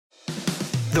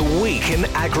The Week in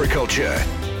Agriculture.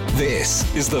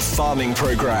 This is the Farming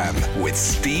Programme with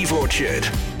Steve Orchard.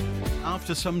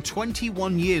 After some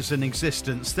 21 years in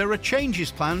existence, there are changes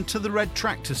planned to the Red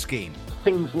Tractor scheme.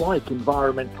 Things like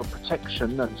environmental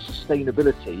protection and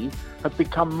sustainability have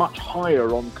become much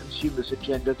higher on consumers'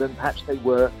 agenda than perhaps they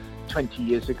were 20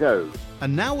 years ago.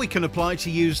 And now we can apply to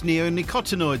use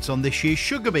neonicotinoids on this year's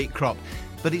sugar beet crop,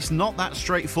 but it's not that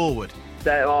straightforward.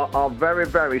 There are very,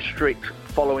 very strict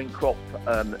following crop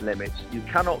limits. You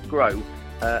cannot grow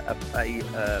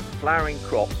a flowering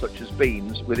crop such as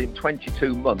beans within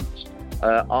 22 months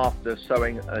after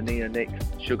sowing a neonic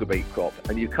sugar beet crop,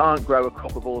 and you can't grow a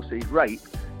crop of oilseed rape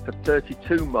for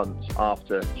 32 months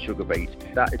after sugar beet.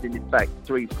 That is in effect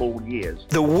 3 full years.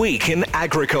 The Week in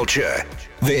Agriculture.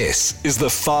 This is the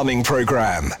Farming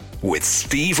Programme with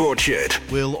Steve Orchard.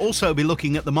 We'll also be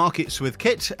looking at the markets with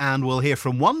Kit, and we'll hear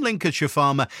from one Lincolnshire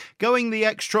farmer going the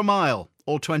extra mile,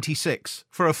 or 26,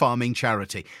 for a farming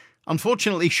charity.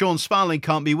 Unfortunately, Sean Sparling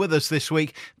can't be with us this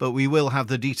week, but we will have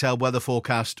the detailed weather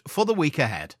forecast for the week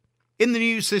ahead. In the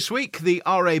news this week, the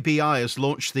RABI has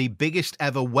launched the biggest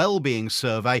ever wellbeing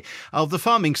survey of the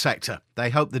farming sector.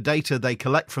 They hope the data they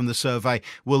collect from the survey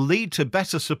will lead to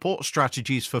better support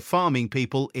strategies for farming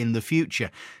people in the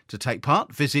future. To take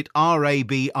part, visit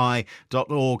rabi.org.uk.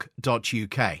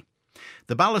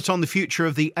 The ballot on the future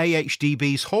of the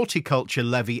AHDB's horticulture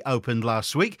levy opened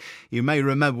last week. You may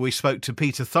remember we spoke to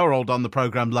Peter Thorold on the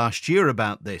programme last year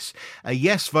about this. A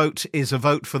yes vote is a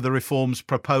vote for the reforms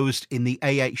proposed in the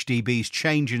AHDB's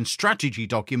change and strategy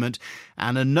document,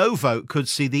 and a no vote could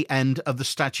see the end of the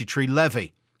statutory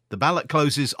levy. The ballot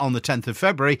closes on the 10th of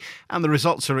February and the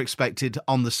results are expected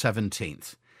on the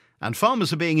 17th. And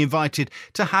farmers are being invited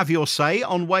to have your say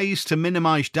on ways to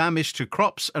minimise damage to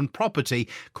crops and property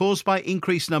caused by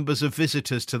increased numbers of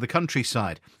visitors to the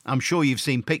countryside. I'm sure you've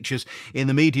seen pictures in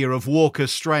the media of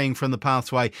walkers straying from the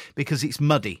pathway because it's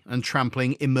muddy and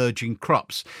trampling emerging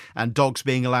crops, and dogs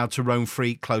being allowed to roam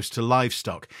free close to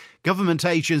livestock. Government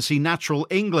agency Natural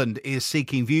England is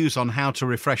seeking views on how to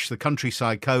refresh the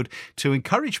countryside code to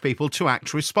encourage people to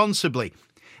act responsibly.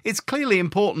 It's clearly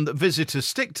important that visitors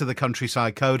stick to the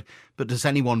countryside code, but does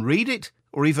anyone read it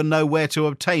or even know where to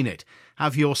obtain it?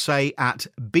 Have your say at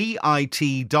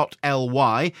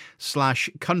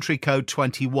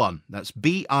bit.ly/countrycode21. That's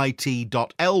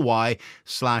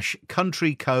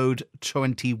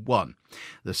bit.ly/countrycode21.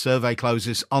 The survey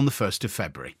closes on the 1st of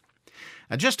February.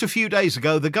 And just a few days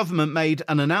ago, the government made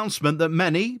an announcement that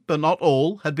many, but not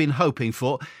all, had been hoping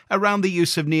for around the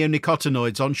use of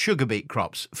neonicotinoids on sugar beet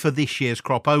crops for this year's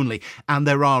crop only, and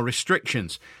there are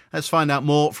restrictions. Let's find out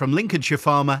more from Lincolnshire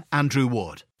farmer Andrew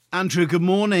Ward. Andrew, good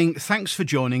morning. Thanks for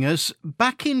joining us.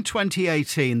 Back in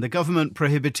 2018, the government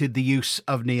prohibited the use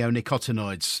of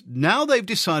neonicotinoids. Now they've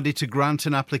decided to grant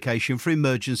an application for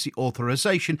emergency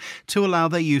authorisation to allow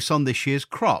their use on this year's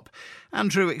crop.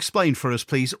 Andrew, explain for us,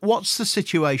 please, what's the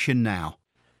situation now?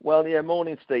 Well,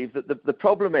 morning, Steve. The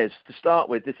problem is, to start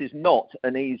with, this is not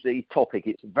an easy topic.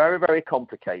 It's very, very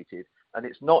complicated. And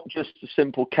it's not just a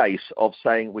simple case of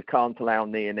saying we can't allow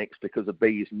neonics because of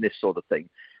bees and this sort of thing.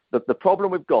 The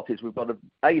problem we've got is we've got an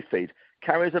aphid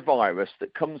carries a virus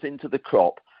that comes into the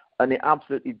crop and it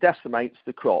absolutely decimates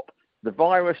the crop. The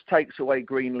virus takes away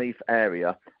green leaf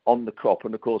area on the crop,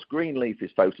 and of course green leaf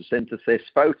is photosynthesis.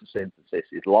 Photosynthesis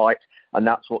is light, and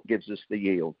that's what gives us the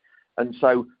yield. And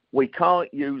so we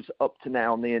can't use up to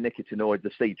now neonicotinoid,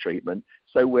 the seed treatment.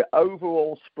 So we're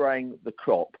overall spraying the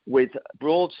crop with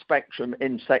broad spectrum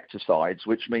insecticides,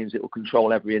 which means it will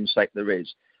control every insect there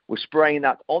is. We're spraying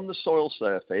that on the soil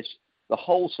surface, the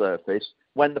whole surface,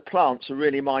 when the plants are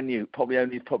really minute,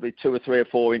 probably 2 or 3 or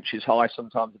 4 inches high,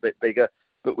 sometimes a bit bigger.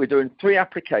 But we're doing 3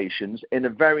 applications in a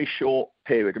very short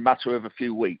period, a matter of a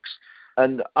few weeks.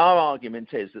 And our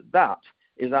argument is that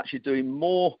is actually doing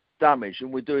more damage,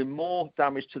 and we're doing more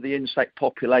damage to the insect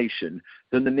population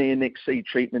than the neonic seed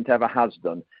treatment ever has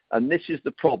done. And this is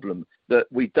the problem, that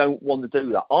we don't want to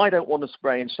do that. I don't want to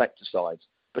spray insecticides.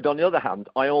 But on the other hand,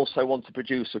 I also want to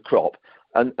produce a crop.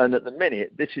 And at the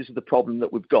minute, this is the problem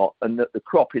that we've got, and that the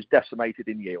crop is decimated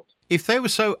in yield. If they were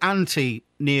so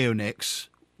anti-neonics,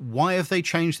 why have they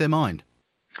changed their mind?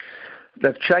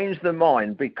 They've changed their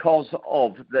mind because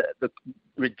of the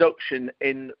reduction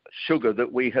in sugar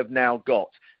that we have now got.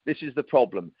 This is the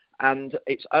problem. And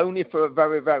it's only for a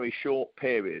very, very short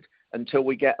period until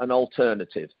we get an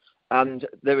alternative. And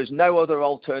there is no other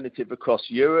alternative across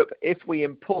Europe. If we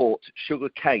import sugar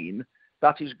cane,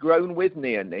 that is grown with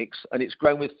neonics, and it's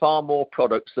grown with far more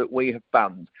products that we have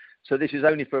banned. So this is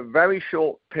only for a very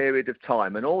short period of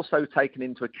time, and also taken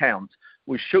into account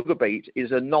with sugar beet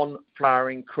is a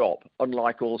non-flowering crop,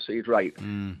 unlike oilseed rape.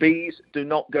 Bees do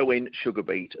not go in sugar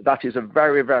beet. That is a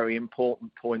very, very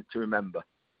important point to remember.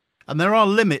 And there are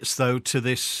limits, though, to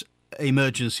this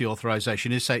emergency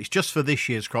authorisation. You say it's just for this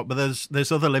year's crop, but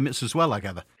there's other limits as well, I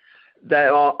gather.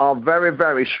 There are very,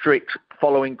 very strict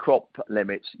following crop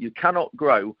limits. You cannot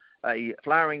grow a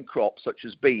flowering crop such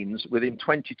as beans within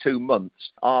 22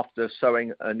 months after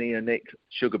sowing a neonic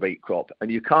sugar beet crop. And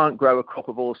you can't grow a crop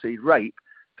of oilseed rape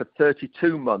for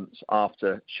 32 months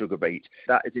after sugar beet.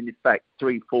 That is in effect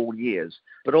 3 full years.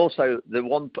 But also the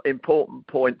one important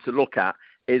point to look at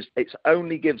is it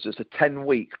only gives us a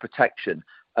 10-week protection.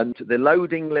 And the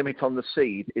loading limit on the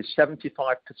seed is 75%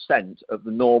 of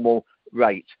the normal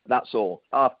rate. That's all.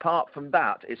 Apart from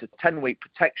that, it's a 10-week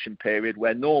protection period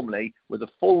where normally, with a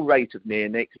full rate of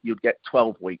neonic, you'd get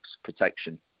 12 weeks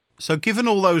protection. So given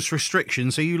all those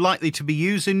restrictions, are you likely to be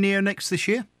using neonics this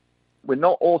year? We're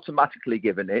not automatically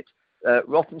given it.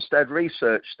 Rothamsted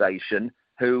Research Station,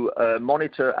 who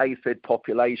monitor aphid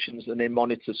populations and they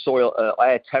monitor soil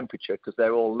air temperature because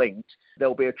they're all linked,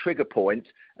 there'll be a trigger point.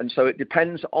 And so it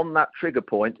depends on that trigger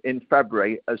point in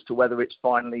February as to whether it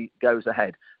finally goes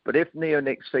ahead. But if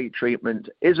neonic seed treatment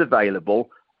is available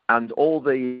and all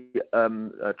the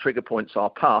trigger points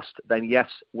are passed, then yes,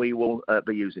 we will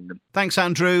be using them. Thanks,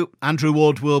 Andrew. Andrew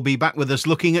Ward will be back with us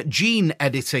looking at gene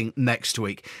editing next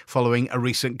week, following a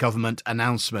recent government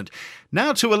announcement.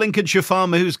 Now to a Lincolnshire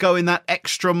farmer who's going that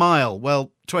extra mile.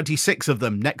 Well, 26 of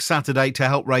them next Saturday to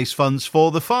help raise funds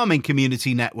for the Farming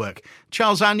Community Network.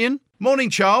 Charles Anion.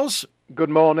 Morning, Charles. Good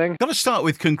morning. Got to start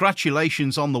with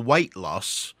congratulations on the weight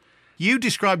loss. You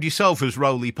described yourself as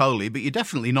roly-poly, but you're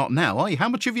definitely not now, are you? How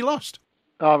much have you lost?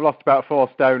 I've lost about 4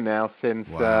 stone now since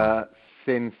Wow.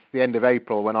 since the end of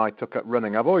April when I took up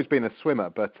running. I've always been a swimmer,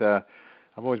 but I've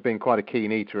always been quite a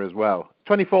keen eater as well.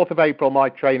 24th of April, my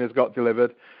trainers got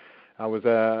delivered. I was,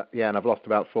 and I've lost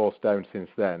about 4 stone since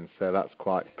then, so that's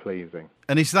quite pleasing.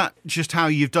 And is that just how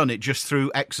you've done it, just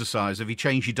through exercise? Have you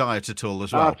changed your diet at all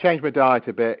as well? I've changed my diet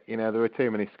a bit. You know, there were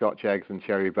too many Scotch eggs and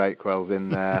cherry bakewells in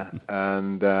there.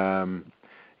 And,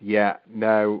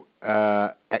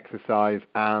 exercise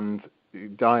and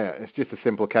diet. It's just a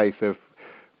simple case of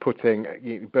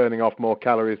burning off more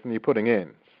calories than you're putting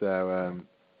in. So,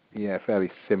 fairly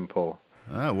simple.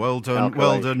 Oh, well done,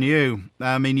 well done you.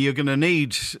 I mean, you're going to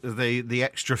need the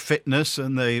extra fitness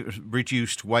and the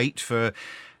reduced weight for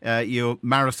your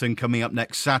marathon coming up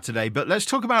next Saturday. But let's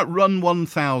talk about Run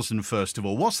 1000 first of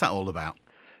all. What's that all about?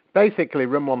 Basically,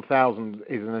 Run 1000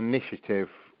 is an initiative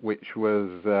which was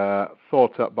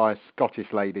thought up by a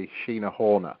Scottish lady, Sheena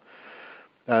Horner.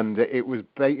 And it was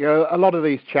a lot of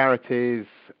these charities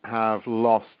have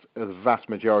lost the vast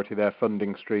majority of their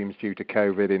funding streams due to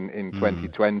COVID in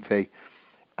 2020.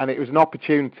 And it was an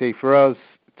opportunity for us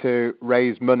to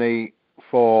raise money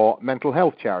for mental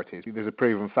health charities. There's a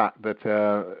proven fact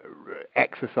that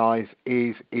exercise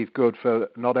is good for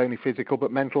not only physical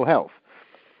but mental health.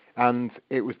 And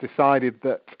it was decided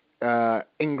that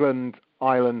England,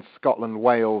 Ireland, Scotland,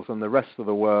 Wales and the rest of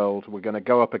the world were going to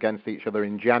go up against each other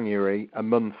in January, a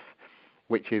month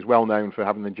which is well known for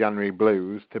having the January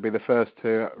blues, to be the first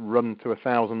to run to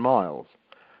 1,000 miles.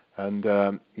 And,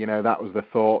 that was the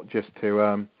thought, just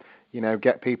to,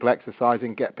 get people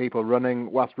exercising, get people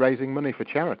running whilst raising money for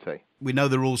charity. We know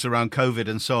the rules around COVID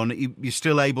and so on. You're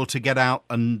still able to get out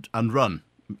and run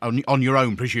on your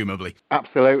own, presumably.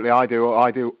 Absolutely, I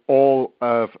do all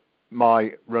of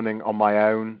my running on my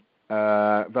own.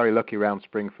 Very lucky around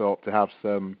Springthorpe to have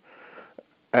some,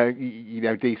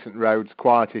 decent roads,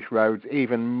 quietish roads,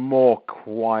 even more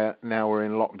quiet now we're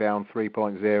in lockdown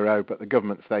 3.0, but the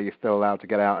government say you're still allowed to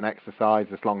get out and exercise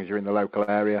as long as you're in the local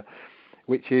area,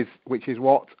 which is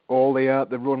what all the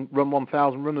Run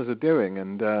 1000 runners are doing.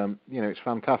 And, it's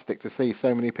fantastic to see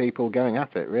so many people going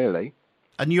at it, really.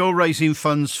 And you're raising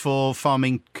funds for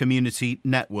Farming Community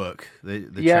Network, the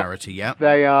charity, yeah?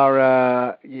 They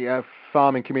are,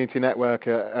 Farming Community Network,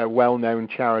 a well-known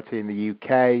charity in the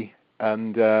UK.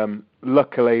 And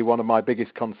luckily, one of my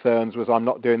biggest concerns was I'm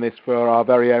not doing this for our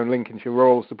very own Lincolnshire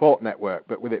Rural Support Network,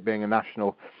 but with it being a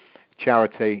national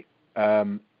charity,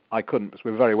 I couldn't, because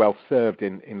we're very well served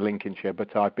in Lincolnshire,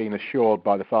 but I've been assured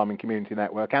by the Farming Community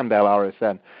Network and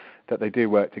LRSN that they do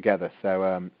work together.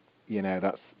 So,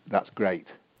 that's great.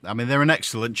 I mean, they're an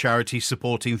excellent charity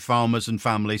supporting farmers and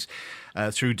families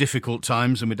through difficult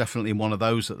times, and we're definitely one of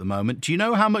those at the moment. Do you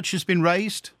know how much has been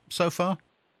raised so far?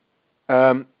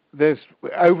 There's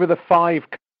over the 5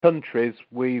 countries,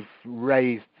 we've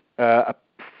raised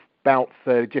about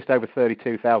just over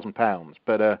 £32,000.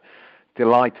 But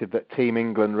delighted that Team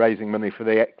England raising money for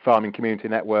the Farming Community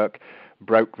Network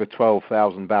broke the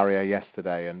 12,000 barrier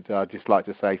yesterday, and I'd just like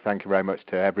to say thank you very much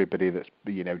to everybody that's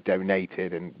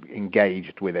donated and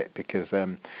engaged with it, because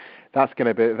that's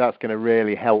going to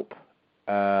really help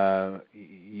the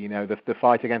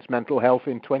fight against mental health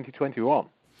in 2021.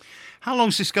 How long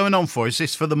is this going on for? Is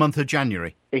this for the month of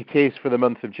January? It is for the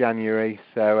month of January.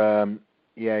 So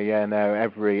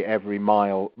every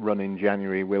mile run in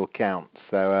January will count.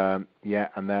 So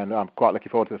and then I'm quite looking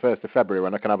forward to the 1st of February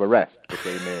when I can have a rest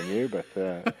between me and you. But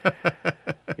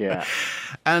yeah.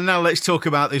 And now let's talk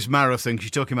about this marathon, because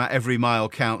you're talking about every mile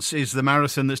counts. Is the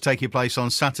marathon that's taking place on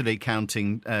Saturday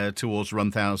counting towards Run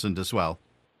 1000 as well?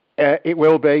 It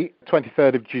will be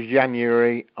 23rd of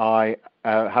January. I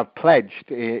have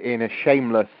pledged in a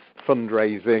shameless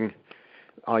fundraising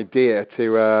idea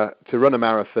to run a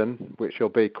marathon, which will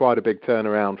be quite a big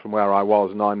turnaround from where I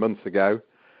was 9 months ago,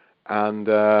 and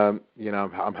I'm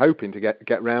hoping to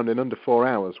get round in under 4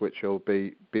 hours, which will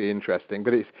be interesting.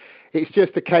 But it's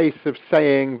just a case of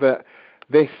saying that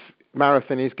this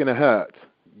marathon is going to hurt,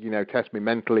 test me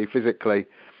mentally, physically,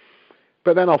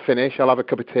 but then I'll finish. I'll have a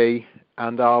cup of tea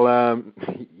and I'll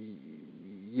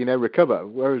recover.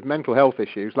 Whereas mental health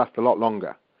issues last a lot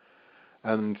longer,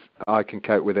 and I can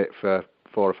cope with it for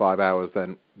 4 or 5 hours,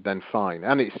 then fine.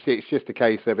 And it's just a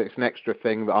case of it's an extra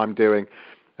thing that I'm doing,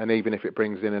 and even if it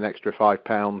brings in an extra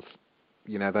 £5,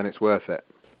 then it's worth it.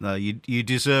 No, you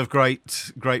deserve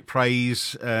great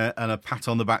praise and a pat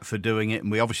on the back for doing it,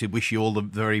 and we obviously wish you all the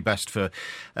very best for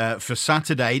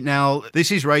Saturday. Now,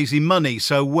 this is raising money,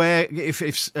 so where,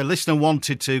 if a listener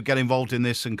wanted to get involved in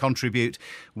this and contribute,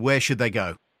 where should they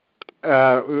go?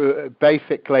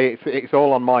 Basically, it's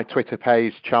all on my Twitter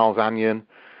page, Charles Anion.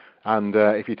 And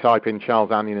if you type in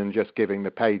Charles Anion and Just Giving,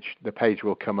 the page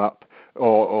will come up,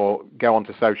 or go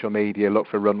onto social media, look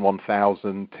for Run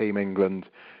 1000 Team England,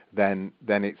 then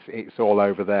it's all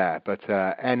over there. But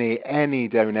any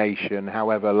donation,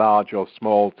 however large or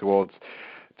small, towards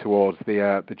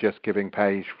the Just Giving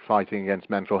page fighting against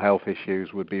mental health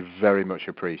issues would be very much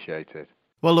appreciated.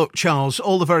 Well, look, Charles,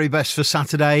 all the very best for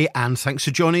Saturday, and thanks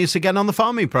for joining us again on the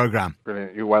Farming Programme.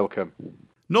 Brilliant, you're welcome.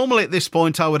 Normally at this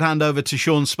point, I would hand over to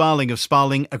Sean Sparling of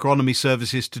Sparling Agronomy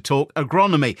Services to talk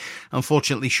agronomy.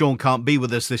 Unfortunately, Sean can't be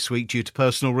with us this week due to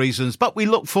personal reasons, but we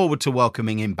look forward to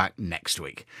welcoming him back next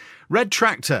week. Red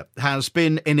Tractor has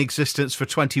been in existence for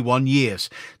 21 years.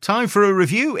 Time for a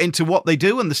review into what they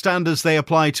do and the standards they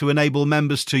apply to enable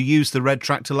members to use the Red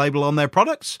Tractor label on their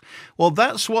products. Well,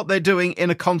 that's what they're doing in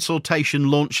a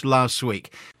consultation launched last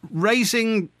week.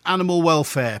 Raising animal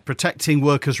welfare, protecting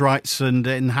workers' rights and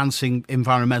enhancing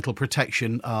environmental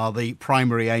protection are the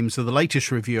primary aims of the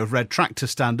latest review of Red Tractor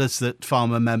standards that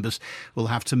farmer members will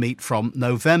have to meet from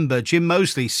November. Jim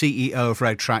Mosley, CEO of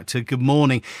Red Tractor, good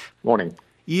morning. Morning.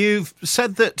 You've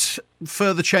said that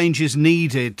further change is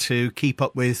needed to keep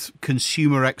up with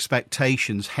consumer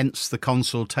expectations, hence the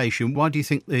consultation. Why do you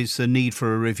think there's a need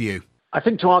for a review? I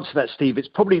think to answer that, Steve, it's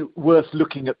probably worth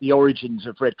looking at the origins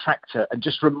of Red Tractor and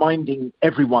just reminding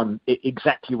everyone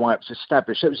exactly why it was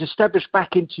established. So it was established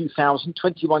back in 2000,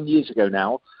 21 years ago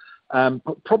now,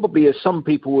 but probably, as some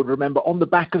people would remember, on the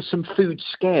back of some food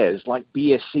scares like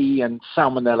BSE and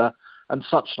Salmonella and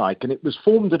such like. And it was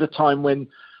formed at a time when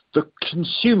the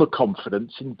consumer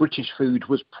confidence in British food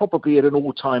was probably at an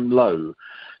all-time low.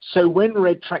 So when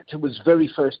Red Tractor was very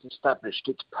first established,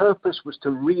 its purpose was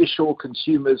to reassure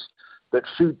consumers that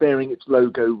food bearing its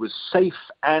logo was safe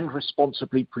and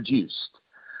responsibly produced.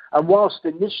 And whilst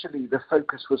initially the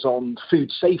focus was on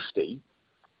food safety,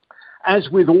 as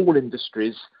with all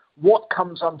industries, what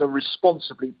comes under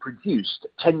responsibly produced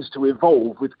tends to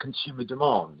evolve with consumer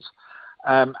demands.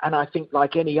 And I think,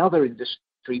 like any other industry,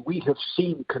 we have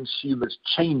seen consumers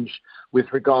change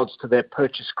with regards to their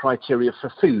purchase criteria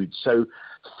for food. So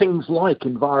things like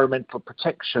environmental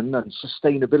protection and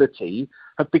sustainability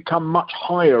have become much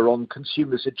higher on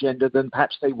consumers' agenda than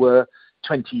perhaps they were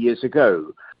 20 years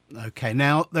ago. OK,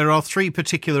 now there are three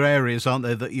particular areas, aren't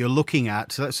there, that you're looking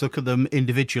at? So let's look at them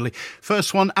individually.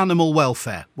 First one, animal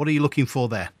welfare. What are you looking for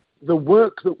there? The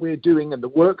work that we're doing, and the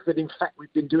work that in fact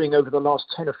we've been doing over the last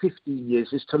 10 or 15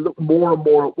 years, is to look more and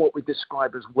more at what we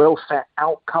describe as welfare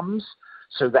outcomes.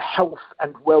 So the health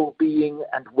and well-being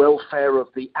and welfare of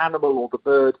the animal or the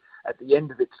bird at the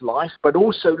end of its life, but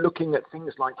also looking at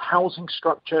things like housing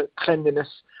structure,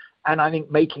 cleanliness, and I think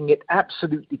making it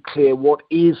absolutely clear what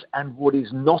is and what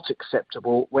is not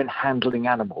acceptable when handling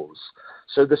animals.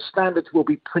 So the standards will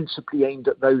be principally aimed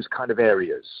at those kind of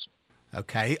areas.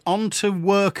 OK, on to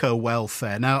worker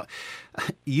welfare. Now,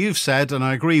 you've said, and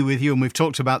I agree with you, and we've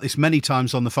talked about this many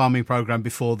times on the farming programme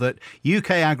before, that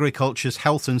UK agriculture's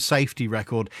health and safety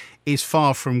record is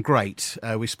far from great.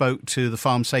 We spoke to the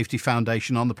Farm Safety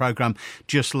Foundation on the programme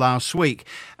just last week,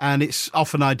 and it's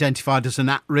often identified as an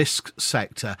at-risk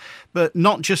sector. But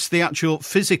not just the actual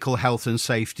physical health and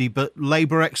safety, but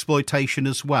labour exploitation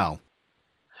as well.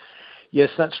 Yes,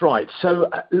 that's right. So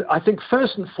I think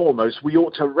first and foremost, we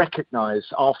ought to recognise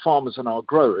our farmers and our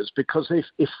growers, because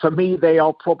if for me, they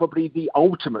are probably the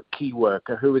ultimate key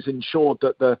worker who has ensured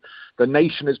that the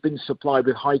nation has been supplied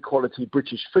with high quality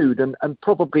British food, and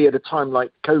probably at a time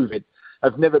like COVID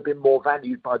have never been more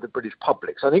valued by the British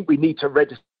public. So I think we need to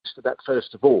register that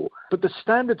first of all. But the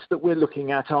standards that we're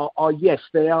looking at are yes,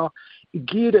 they are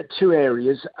geared at two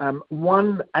areas.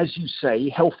 One, as you say,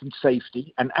 health and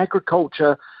safety, and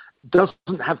agriculture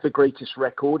doesn't have the greatest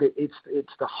record. It's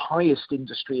the highest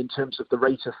industry in terms of the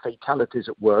rate of fatalities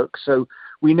at work. So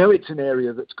we know it's an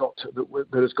area that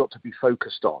has got to be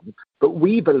focused on. But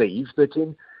we believe that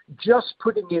in just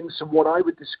putting in some what I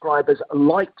would describe as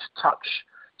light touch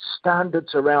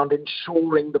standards around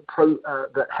ensuring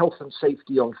the health and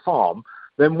safety on farm,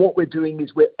 then what we're doing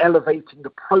is we're elevating the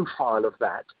profile of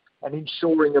that and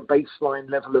ensuring a baseline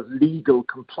level of legal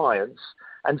compliance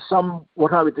and some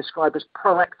what I would describe as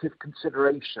proactive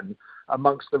consideration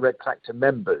amongst the Red Tractor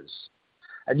members.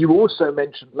 And you also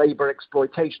mentioned labour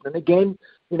exploitation. And again,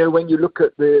 when you look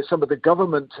at some of the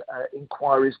government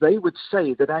inquiries, they would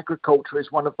say that agriculture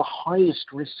is one of the highest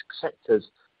risk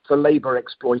sectors for labour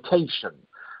exploitation.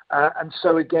 And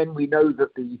so again, we know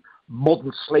that the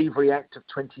Modern Slavery Act of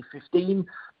 2015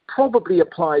 probably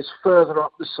applies further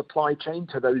up the supply chain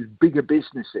to those bigger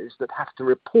businesses that have to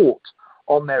report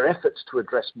on their efforts to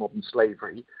address modern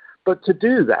slavery. But to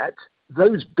do that,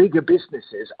 those bigger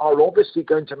businesses are obviously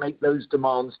going to make those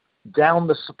demands down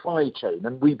the supply chain.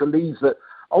 And we believe that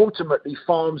ultimately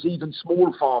farms, even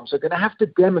small farms, are going to have to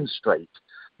demonstrate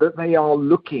that they are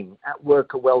looking at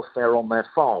worker welfare on their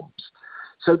farms.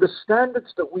 So the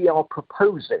standards that we are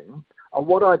proposing are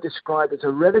what I describe as a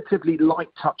relatively light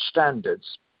touch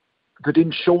standards that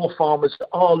ensure farmers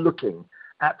are looking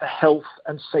at the health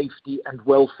and safety and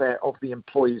welfare of the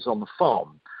employees on the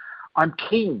farm. I'm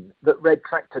keen that Red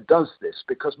Tractor does this,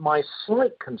 because my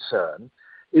slight concern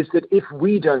is that if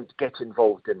we don't get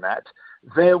involved in that,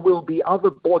 there will be other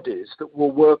bodies that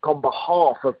will work on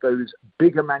behalf of those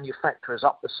bigger manufacturers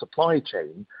up the supply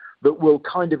chain that will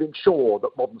kind of ensure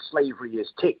that modern slavery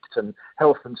is ticked and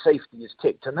health and safety is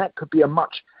ticked. And that could be a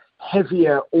much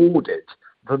heavier audit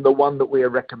than the one that we are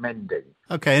recommending.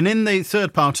 OK, and in the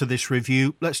third part of this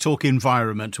review, let's talk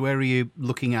environment. Where are you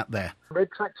looking at there? Red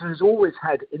Tractor has always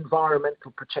had environmental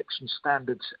protection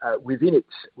standards within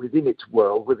its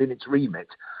world, within its remit.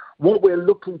 What we're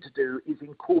looking to do is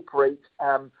incorporate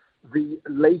the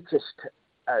latest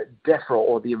DEFRA,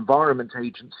 or the Environment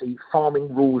Agency,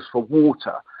 farming rules for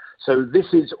water. So this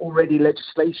is already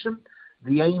legislation.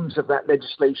 The aims of that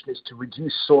legislation is to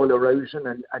reduce soil erosion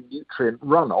and nutrient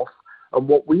runoff. And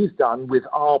what we've done with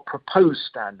our proposed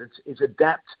standards is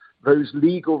adapt those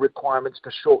legal requirements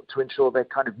to ensure they're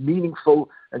kind of meaningful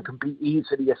and can be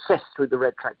easily assessed through the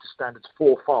Red Tractor standards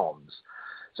for farms.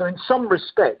 So in some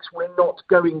respects, we're not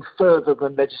going further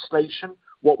than legislation.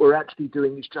 What we're actually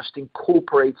doing is just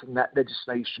incorporating that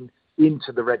legislation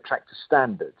into the Red Tractor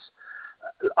standards.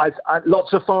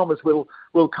 Lots of farmers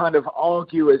will kind of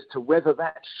argue as to whether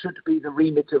that should be the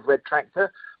remit of Red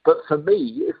Tractor. But for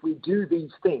me, if we do these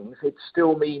things, it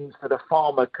still means that a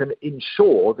farmer can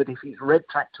ensure that if he's Red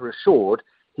Tractor assured,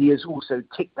 he has also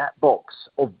ticked that box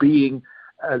of being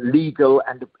legal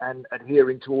and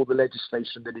adhering to all the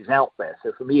legislation that is out there.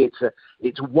 So for me,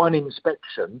 it's one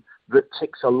inspection that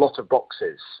ticks a lot of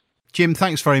boxes. Jim,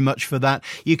 thanks very much for that.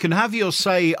 You can have your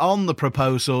say on the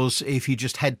proposals if you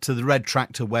just head to the Red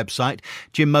Tractor website.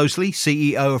 Jim Mosley,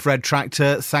 CEO of Red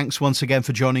Tractor, thanks once again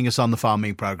for joining us on the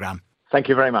farming programme. Thank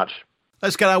you very much.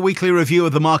 Let's get our weekly review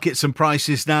of the markets and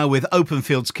prices now with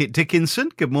Openfield's Kit Dickinson.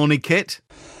 Good morning, Kit.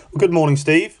 Well, good morning,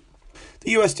 Steve.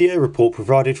 The USDA report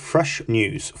provided fresh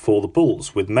news for the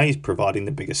bulls, with maize providing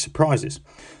the biggest surprises.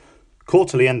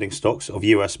 Quarterly ending stocks of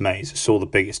US maize saw the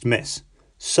biggest miss.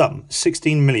 Some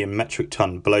 16 million metric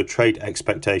tonne below trade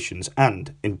expectations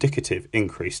and indicative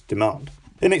increased demand.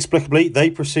 Inexplicably, they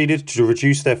proceeded to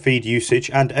reduce their feed usage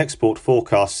and export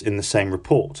forecasts in the same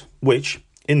report, which,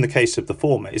 in the case of the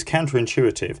former, is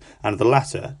counterintuitive and the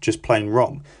latter just plain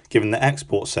wrong, given the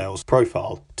export sales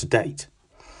profile to date.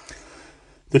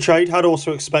 The trade had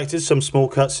also expected some small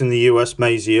cuts in the US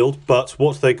maize yield, but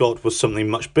what they got was something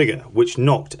much bigger, which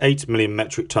knocked 8 million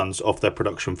metric tonnes off their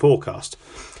production forecast.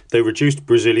 They reduced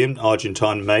Brazilian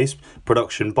Argentine maize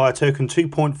production by a token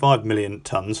 2.5 million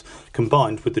tonnes,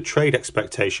 combined with the trade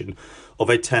expectation of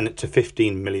a 10 to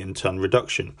 15 million tonne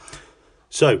reduction.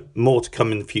 So, more to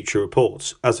come in future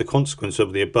reports. As a consequence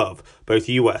of the above, both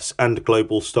US and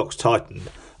global stocks tightened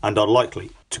and are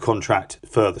likely to contract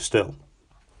further still.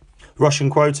 Russian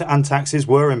quota and taxes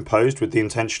were imposed with the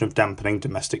intention of dampening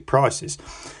domestic prices.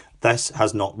 This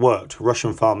has not worked.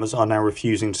 Russian farmers are now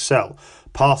refusing to sell,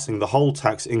 passing the whole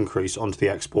tax increase onto the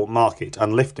export market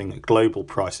and lifting global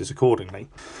prices accordingly.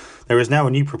 There is now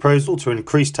a new proposal to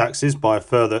increase taxes by a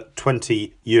further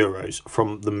 €20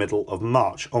 from the middle of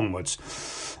March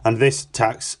onwards, and this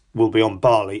tax will be on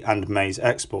barley and maize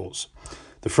exports.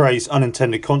 The phrase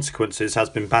unintended consequences has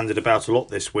been bandied about a lot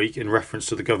this week in reference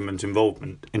to the government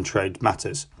involvement in trade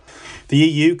matters. The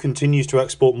EU continues to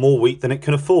export more wheat than it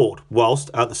can afford,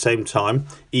 whilst at the same time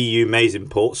EU maize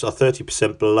imports are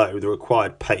 30% below the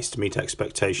required pace to meet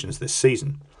expectations this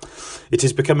season. It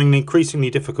is becoming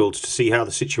increasingly difficult to see how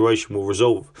the situation will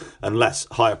resolve unless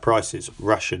higher prices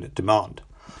ration demand.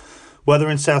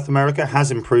 Weather in South America has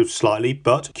improved slightly,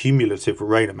 but cumulative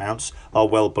rain amounts are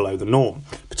well below the norm,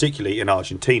 particularly in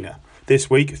Argentina. This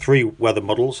week, 3 weather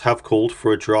models have called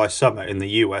for a dry summer in the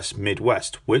US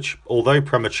Midwest, which, although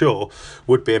premature,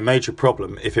 would be a major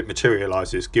problem if it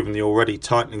materialises, given the already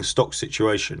tightening stock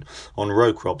situation on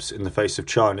row crops in the face of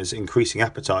China's increasing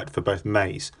appetite for both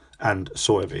maize and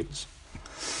soybeans.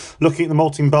 Looking at the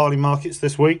malting barley markets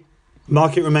this week,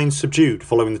 market remains subdued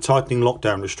following the tightening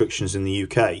lockdown restrictions in the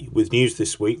UK, with news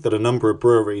this week that a number of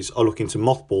breweries are looking to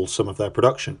mothball some of their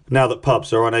production, now that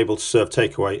pubs are unable to serve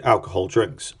takeaway alcohol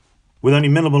drinks. With only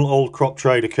minimal old crop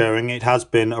trade occurring, it has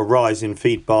been a rise in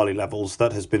feed barley levels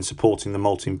that has been supporting the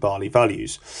malting barley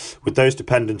values, with those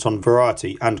dependent on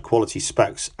variety and quality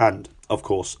specs and, of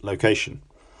course, location.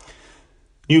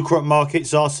 New crop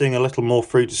markets are seeing a little more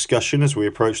free discussion as we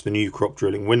approach the new crop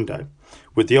drilling window.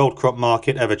 With the old crop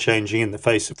market ever changing in the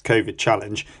face of the COVID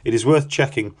challenge, it is worth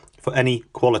checking for any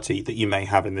quality that you may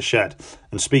have in the shed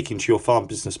and speaking to your farm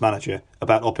business manager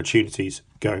about opportunities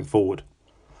going forward.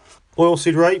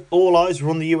 Oilseed rape, all eyes are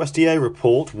on the USDA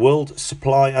report World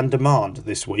Supply and Demand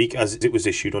this week as it was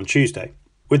issued on Tuesday.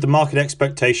 With the market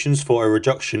expectations for a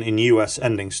reduction in US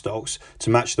ending stocks to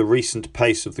match the recent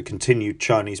pace of the continued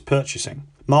Chinese purchasing,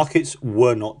 markets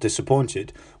were not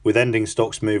disappointed, with ending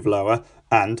stocks move lower,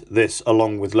 and this,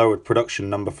 along with lowered production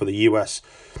number for the US,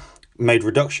 made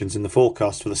reductions in the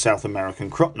forecast for the South American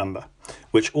crop number,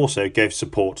 which also gave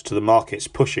support to the markets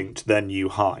pushing to their new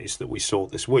highs that we saw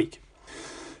this week.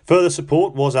 Further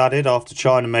support was added after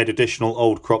China made additional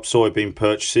old crop soybean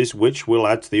purchases, which will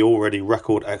add to the already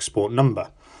record export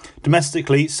number.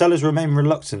 Domestically, sellers remain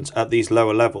reluctant at these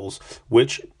lower levels,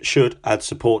 which should add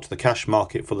support to the cash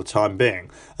market for the time being,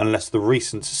 unless the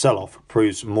recent sell-off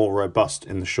proves more robust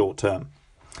in the short term.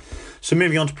 So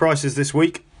moving on to prices this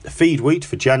week. Feed wheat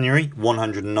for January,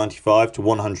 195 to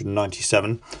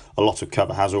 197. A lot of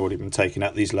cover has already been taken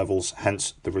at these levels,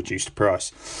 hence the reduced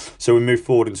price. So we move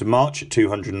forward into March at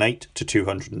 208 to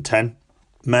 210.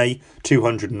 May,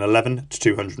 211 to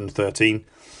 213.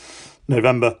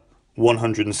 November,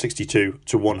 162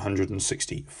 to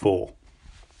 164.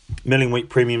 Milling wheat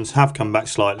premiums have come back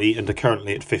slightly and are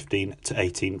currently at £15 to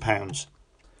 £18.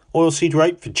 Oilseed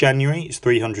rape for January is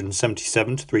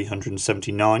 377 to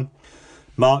 379.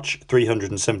 March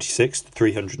 376 to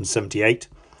 378.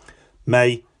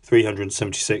 May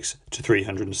 376 to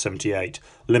 378.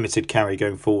 Limited carry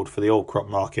going forward for the old crop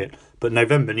market, but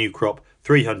November new crop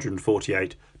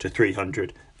 348 to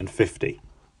 350.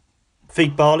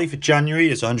 Feed barley for January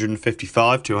is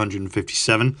 155 to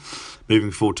 157,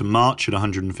 moving forward to March at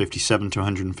 157 to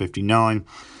 159,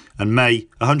 and May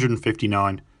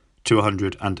 159 to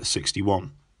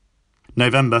 161.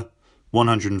 November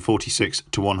 146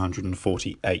 to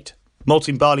 148.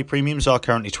 Malting barley premiums are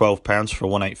currently £12 for a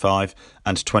 185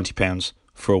 and £20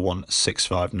 for a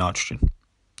 165 nitrogen.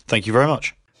 Thank you very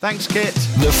much. Thanks, Kit.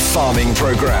 The Farming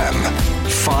Programme.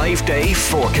 5-day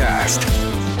forecast.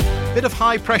 Bit of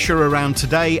high pressure around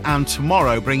today and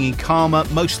tomorrow, bringing calmer,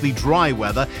 mostly dry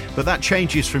weather, but that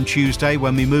changes from Tuesday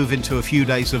when we move into a few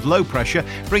days of low pressure,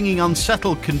 bringing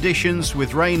unsettled conditions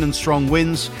with rain and strong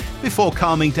winds before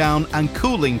calming down and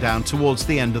cooling down towards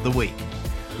the end of the week.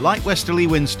 Light westerly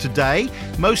winds today,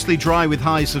 mostly dry with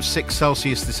highs of 6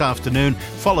 Celsius this afternoon,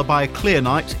 followed by a clear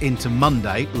night into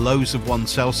Monday, lows of 1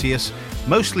 Celsius.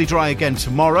 Mostly dry again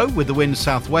tomorrow with the wind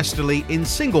southwesterly in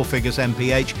single figures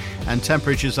mph and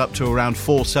temperatures up to around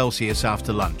 4 Celsius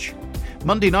after lunch.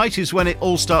 Monday night is when it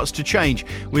all starts to change,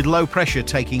 with low pressure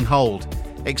taking hold.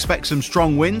 Expect some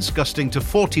strong winds gusting to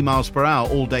 40 miles per hour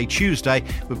all day Tuesday,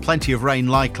 with plenty of rain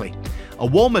likely. A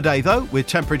warmer day though, with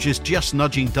temperatures just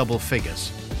nudging double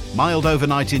figures. Mild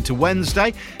overnight into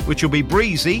Wednesday, which will be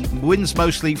breezy, winds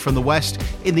mostly from the west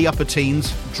in the upper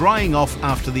teens, drying off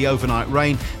after the overnight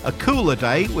rain. A cooler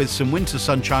day with some winter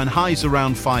sunshine, highs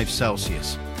around 5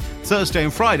 Celsius. Thursday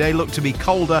and Friday look to be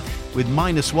colder, with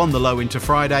 -1 the low into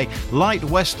Friday, light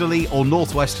westerly or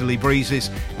northwesterly breezes,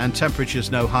 and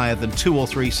temperatures no higher than 2 or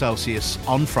 3 Celsius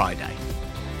on Friday.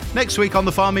 Next week on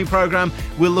the Farming Programme,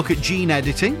 we'll look at gene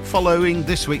editing following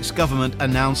this week's government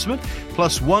announcement.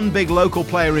 Plus, one big local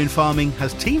player in farming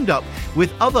has teamed up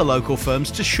with other local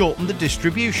firms to shorten the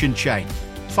distribution chain.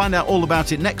 Find out all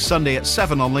about it next Sunday at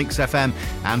 7 on Links FM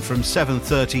and from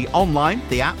 7:30 online,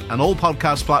 the app and all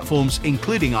podcast platforms,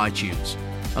 including iTunes.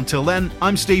 Until then,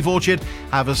 I'm Steve Orchard.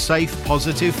 Have a safe,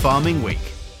 positive farming week.